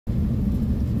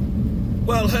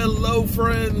Well, hello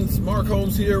friends, Mark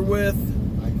Holmes here with,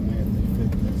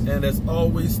 and as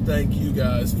always, thank you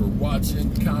guys for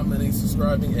watching, commenting,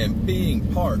 subscribing, and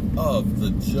being part of the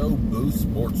Joe Boo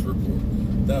Sports Report.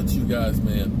 Without you guys,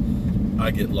 man, I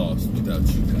get lost without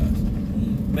you guys.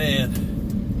 Man,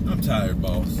 I'm tired,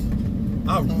 boss.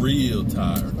 I'm real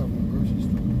tired.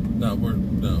 No,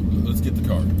 let's get the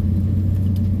car.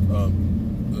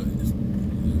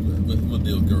 We'll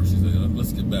deal with groceries.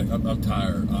 Let's get back. I'm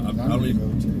tired. I don't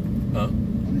even. Huh?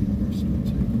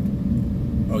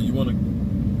 Oh, you want to?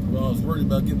 Well, I was worried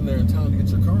about getting there in time to get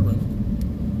your car running.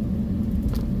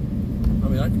 I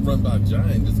mean, I can run by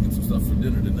Giant and just get some stuff for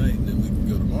dinner tonight, and then we can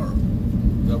go tomorrow.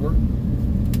 Does that work?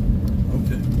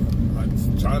 Okay. I'm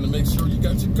just trying to make sure you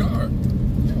got your car.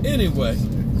 Anyway,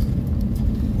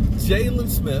 Jaylon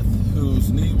Smith, whose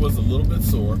knee was a little bit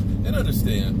sore, and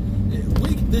understand.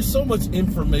 There's so much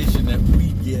information that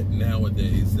we get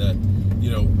nowadays that, you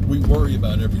know, we worry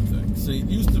about everything. See, it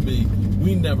used to be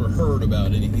we never heard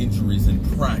about any injuries in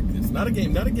practice. Not a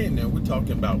game now. We're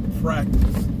talking about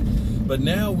practice. But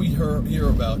now we hear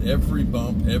about every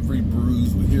bump, every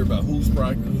bruise. We hear about who's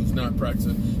practicing, who's not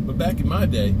practicing. But back in my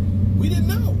day, we didn't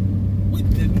know. We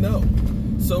didn't know.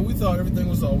 So we thought everything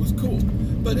was always cool.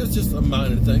 But it's just a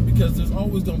minor thing because there's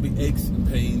always going to be aches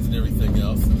and pains and everything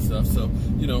else and stuff. So,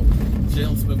 you know,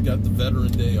 Jaylon Smith got the Veteran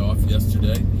Day off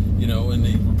yesterday, you know, and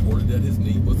they reported that his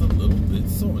knee was a little bit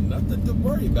sore. Nothing to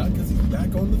worry about because he's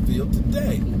back on the field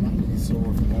today. My knee's sore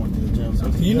from going to the gym. So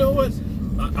you know what?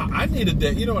 I need a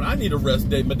day. You know what? I need a rest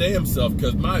day my damn self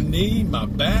because my knee, my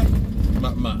back,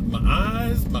 my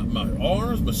eyes, my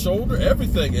arms, my shoulder,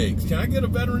 everything aches. Can I get a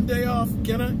Veteran Day off?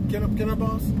 Can I,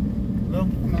 boss? No?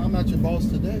 I'm not your boss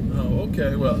today. Oh,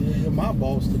 okay. Well, you're my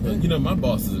boss today. You know, my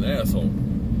boss is an asshole.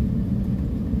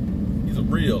 He's a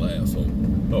real asshole.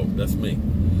 Oh, that's me.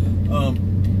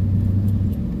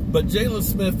 But Jaylon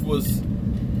Smith was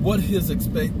what his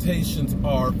expectations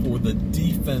are for the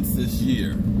defense this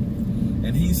year.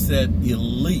 And he said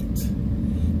elite.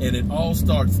 And it all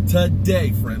starts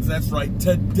today, friends. That's right,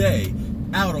 today,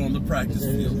 out on the practice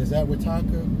field. Is that with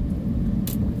Taco?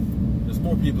 There's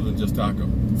more people than just Taco.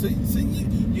 See,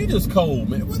 you just cold,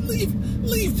 man. Well,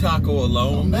 leave Taco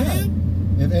alone,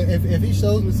 man. If he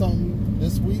shows me something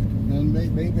this week, then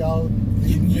maybe I'll.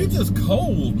 You're just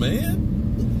cold,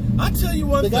 man. I tell you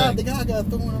one thing. The guy got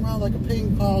thrown around like a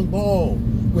ping pong ball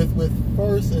with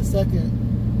first and second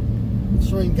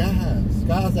string guys.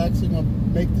 Guys actually gonna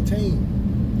make the team.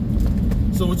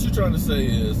 So what you're trying to say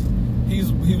is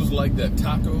he was like that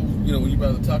taco, you know, when you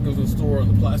buy the tacos in the store on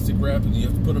the plastic wrap and you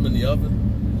have to put them in the oven.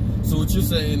 So what you're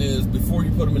saying is before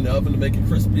you put them in the oven to make it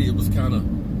crispy, it was kind of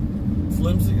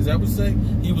flimsy. Is that what you're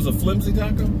saying? He was a flimsy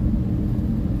taco?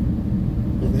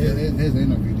 His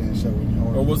interview didn't show any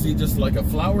hard. Or was he just like a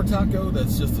flour taco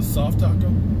that's just a soft taco?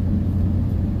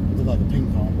 It looked like a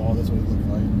ping pong ball. That's what it looked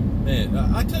like. Man,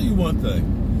 I tell you one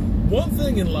thing. One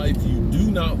thing in life you do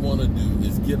not want to do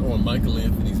is get on Michael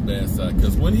Anthony's bad side.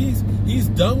 Because when he's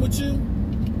done with you,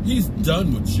 he's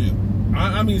done with you.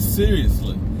 I mean,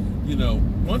 seriously. You know,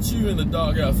 once you're in the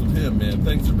doghouse with him, man,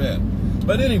 things are bad.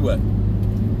 But anyway,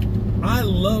 I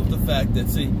love the fact that,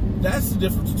 see, that's the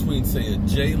difference between, say, a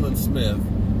Jaylon Smith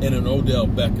and an Odell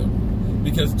Beckham.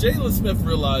 Because Jaylon Smith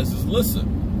realizes,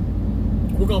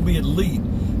 listen, we're going to be elite,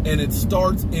 and it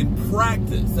starts in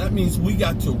practice. That means we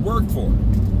got to work for it.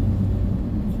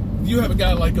 You have a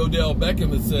guy like Odell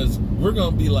Beckham that says, we're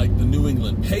going to be like the New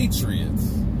England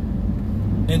Patriots,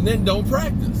 and then don't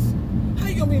practice. How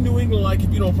you going to be New England like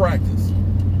if you don't practice?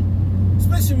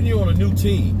 Especially when you're on a new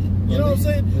team. You know what I'm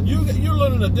saying? You're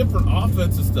learning a different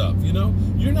offensive stuff, you know?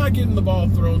 You're not getting the ball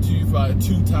thrown to you by a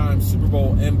two-time Super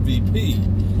Bowl MVP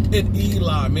and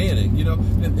Eli Manning, you know,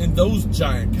 and those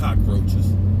giant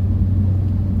cockroaches.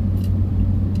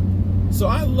 So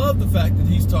I love the fact that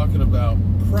he's talking about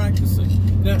practicing.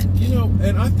 Now, you know,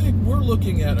 and I think we're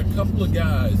looking at a couple of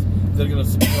guys that are going to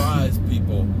surprise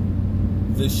people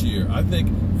this year. I think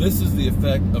this is the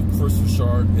effect of Chris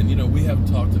Richard, and you know, we haven't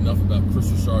talked enough about Chris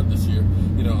Richard this year.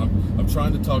 You know, I'm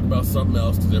trying to talk about something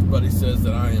else because everybody says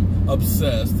that I am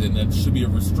obsessed and that should be a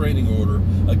restraining order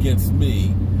against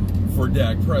me for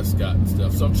Dak Prescott and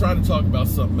stuff. So I'm trying to talk about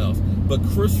something else. But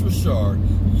Chris Richard,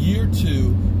 year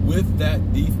 2 with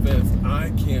that defense, I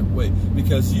can't wait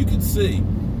because you can see.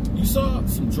 You saw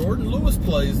some Jordan Lewis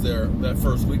plays there that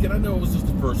first week, and I know it was just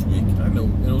the first week. I know,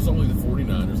 and it was only the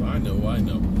 49ers. I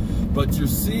know. But you're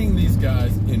seeing these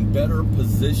guys in better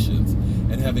positions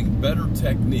and having better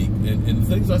technique. And the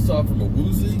things I saw from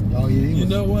Awuzie, oh, yeah, you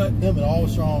know what? Him and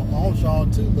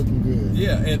Armstrong too looking good.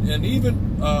 Yeah, and even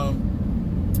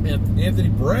Anthony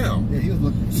Brown. Yeah, he was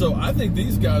looking. So I think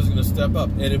these guys are going to step up.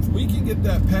 And if we can get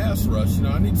that pass rush,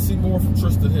 I need to see more from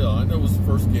Tristan Hill. I know it was the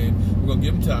first game. We're going to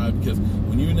give him time because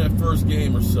when you're in that first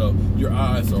game or so, your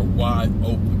eyes are wide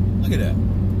open. Look at that.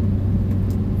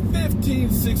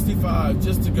 1565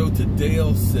 just to go to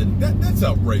Dale City. That's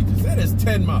outrageous. That is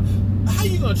 10 miles. How are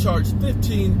you going to charge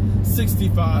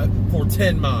 1565 for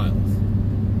 10 miles?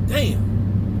 Damn.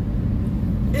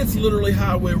 It's literally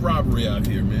highway robbery out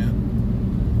here, man.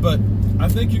 But I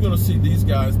think you're going to see these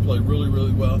guys play really,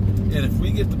 really well. And if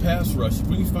we get the pass rush, if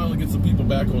we can finally get some people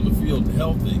back on the field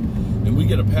healthy, and we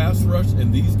get a pass rush,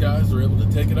 and these guys are able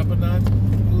to take it up a notch,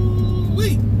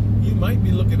 ooh-wee, you might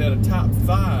be looking at a top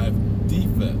 5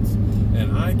 defense.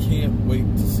 And I can't wait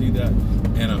to see that.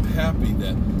 And I'm happy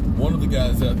that one of the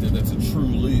guys out there that's a true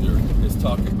leader is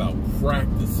talking about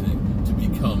practicing to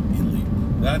become elite.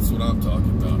 That's what I'm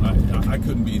talking about. I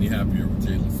couldn't be any happier with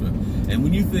Jaylon Smith. And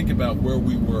when you think about where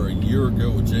we were a year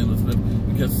ago with Jaylon Smith,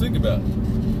 because think about it,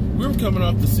 we were coming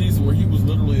off the season where he was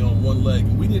literally on one leg,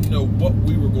 and we didn't know what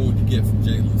we were going to get from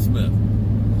Jaylon Smith.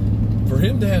 For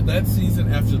him to have that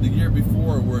season after the year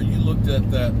before, where you looked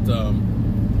at that,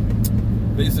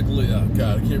 basically,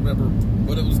 God, I can't remember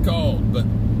what it was called, but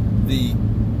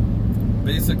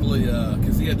basically,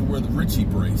 because he had to wear the Ritchie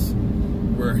brace,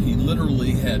 where he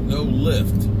literally had no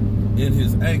lift in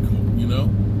his ankle,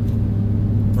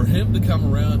 For him to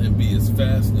come around and be as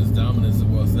fast and as dominant as it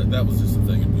was, that was just a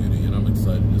thing of beauty, and I'm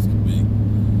excited as can be.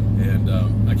 And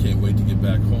I can't wait to get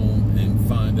back home and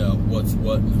find out what's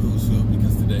what and who's who,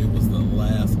 because today was the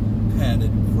last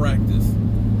padded practice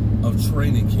of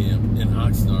training camp in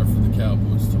Oxnard for the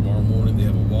Cowboys. Tomorrow morning they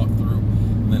have a walkthrough,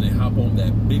 and then they hop on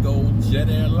that big old jet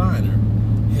airliner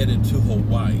headed to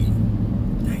Hawaii.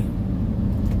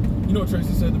 You know what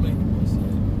Tracy said to me?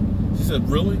 She said,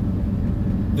 really?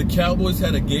 The Cowboys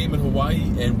had a game in Hawaii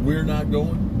and we're not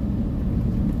going?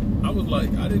 I was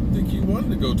like, I didn't think you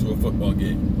wanted to go to a football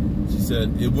game. She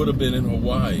said, it would have been in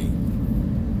Hawaii.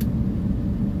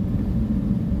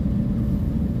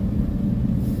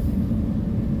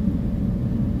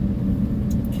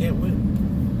 Can't win.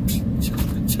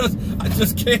 I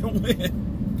just can't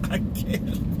win. I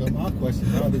can't. So my question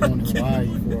is, why are they going to Hawaii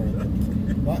for?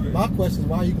 My question is,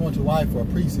 why are you going to Hawaii for a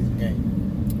preseason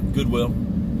game? Goodwill,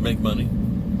 make money.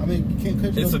 I mean,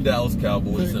 it's the Dallas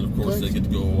Cowboys, and of course they get to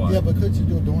go to Hawaii. Yeah, but could you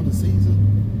do it during the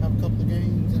season? Have a couple of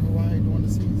games in Hawaii during the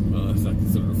season? Well, that's not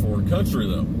considered a foreign country,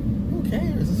 though. Who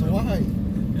cares? It's Hawaii.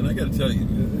 And I got to tell you,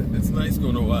 it's nice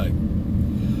going to Hawaii.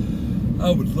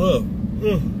 I would love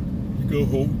to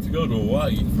go to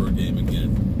Hawaii for a game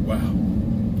again. Wow.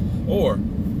 Or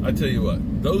I tell you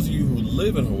what, those of you who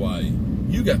live in Hawaii,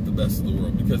 you got the best of the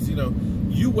world, because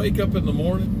you wake up in the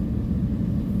morning,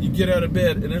 you get out of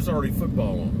bed, and there's already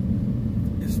football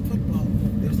on. It's football.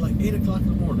 It was like 8 o'clock in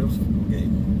the morning. There was a football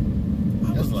game.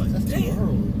 I was like, that's damn. too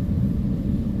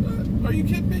early. Are you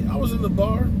kidding me? I was in the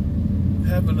bar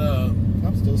having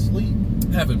I'm still asleep.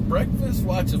 Having breakfast,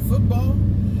 watching football.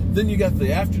 Then you got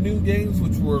the afternoon games,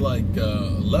 which were like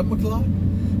 11 o'clock.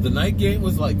 The night game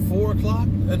was like 4 o'clock,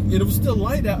 and it was still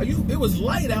light out. It was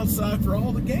light outside for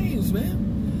all the games, man.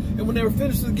 And when they were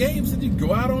finished the games, then you'd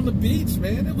go out on the beach,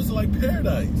 man. It was like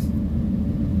paradise.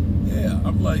 Yeah,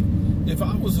 I'm like, if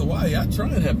I was Hawaii, I'd try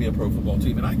and have me a pro football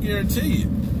team, and I guarantee you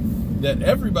that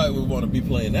everybody would want to be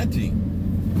playing that team.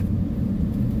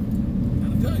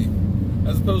 Gotta tell you,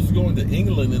 as opposed to going to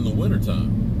England in the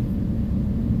wintertime.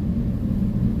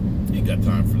 Ain't got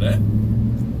time for that.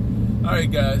 All right,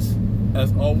 guys.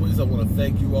 As always, I want to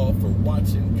thank you all for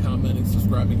watching, commenting,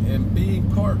 subscribing, and being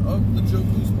part of the Joe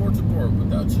Blue Sports Report.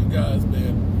 Without you guys,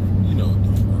 man, it don't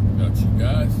work without you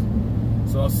guys.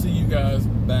 So I'll see you guys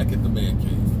back at the man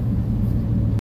cave.